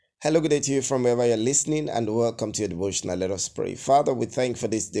Hello, good day to you from wherever you're listening, and welcome to your devotional. Let us pray. Father, we thank for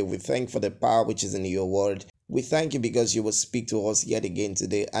this day. We thank for the power which is in your word. We thank you because you will speak to us yet again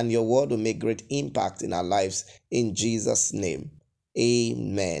today, and your word will make great impact in our lives. In Jesus' name,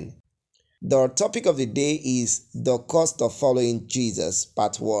 amen. The topic of the day is the cost of following Jesus,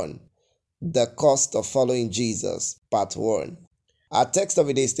 part 1. The cost of following Jesus, part 1. Our text of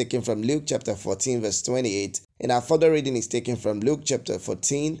the day is taken from Luke chapter 14, verse 28, and our further reading is taken from Luke chapter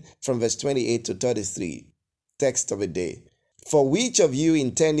 14, from verse 28 to 33. Text of the day. For which of you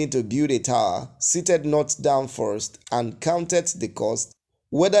intending to build a tower, sitteth not down first, and counteth the cost,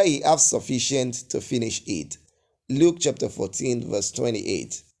 whether he have sufficient to finish it? Luke chapter 14, verse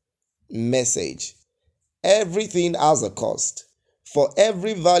 28. Message. Everything has a cost. For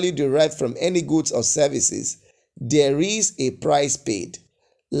every value derived from any goods or services, there is a price paid.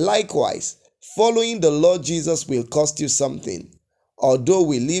 Likewise, following the Lord Jesus will cost you something. Although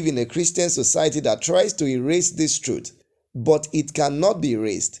we live in a Christian society that tries to erase this truth, but it cannot be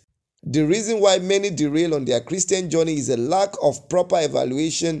erased. The reason why many derail on their Christian journey is a lack of proper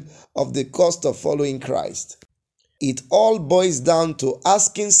evaluation of the cost of following Christ. It all boils down to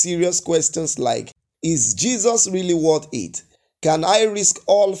asking serious questions like, is Jesus really worth it? Can I risk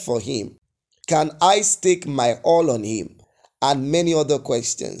all for him? Can I stake my all on him? And many other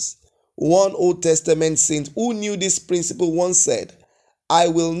questions. One Old Testament saint who knew this principle once said, I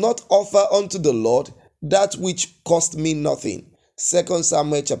will not offer unto the Lord that which cost me nothing. 2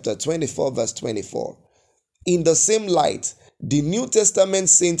 Samuel chapter 24, verse 24. In the same light, the New Testament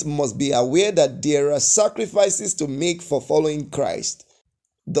saint must be aware that there are sacrifices to make for following Christ.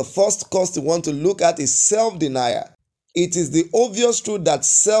 The first cost we want to look at is self-denial. It is the obvious truth that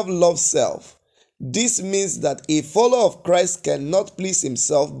self loves self. This means that a follower of Christ cannot please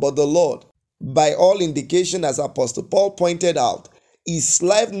himself but the Lord. By all indication, as Apostle Paul pointed out, his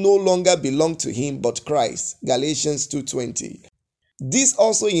life no longer belonged to him but Christ. Galatians 2:20. This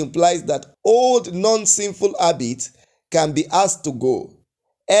also implies that old non-sinful habits can be asked to go.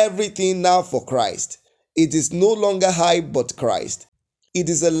 Everything now for Christ. It is no longer I but Christ. It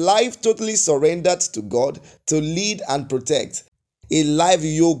is a life totally surrendered to God to lead and protect, a life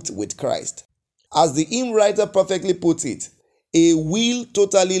yoked with Christ. As the hymn writer perfectly puts it, a will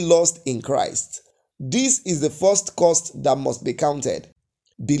totally lost in Christ. This is the first cost that must be counted.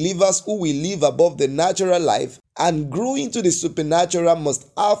 Believers who will live above the natural life and grow into the supernatural must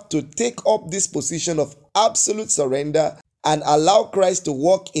have to take up this position of absolute surrender and allow Christ to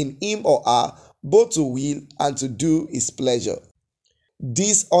work in him or her, both to will and to do his pleasure.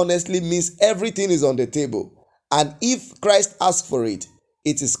 This honestly means everything is on the table, and if Christ asks for it,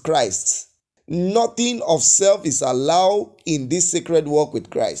 it is Christ's. Nothing of self is allowed in this sacred walk with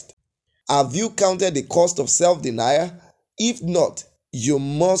Christ. Have you counted the cost of self-denial? If not, you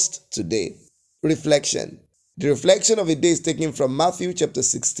must today. Reflection. The reflection of the day is taken from Matthew chapter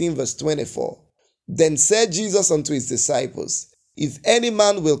 16, verse 24. Then said Jesus unto his disciples, If any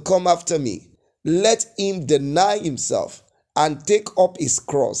man will come after me, let him deny himself and take up his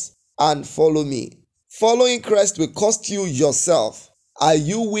cross and follow me. Following Christ will cost you yourself. Are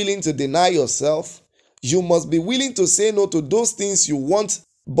you willing to deny yourself? You must be willing to say no to those things you want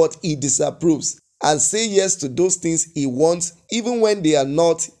but he disapproves, and say yes to those things he wants even when they are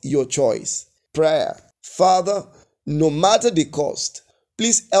not your choice. Prayer. Father, no matter the cost,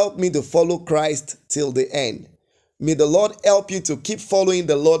 please help me to follow Christ till the end. May the Lord help you to keep following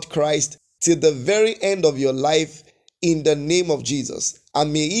the Lord Christ till the very end of your life in the name of Jesus.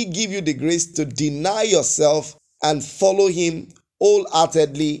 And may he give you the grace to deny yourself and follow him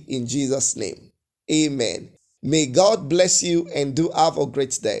wholeheartedly in Jesus' name. Amen. May God bless you and do have a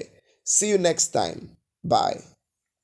great day. See you next time. Bye.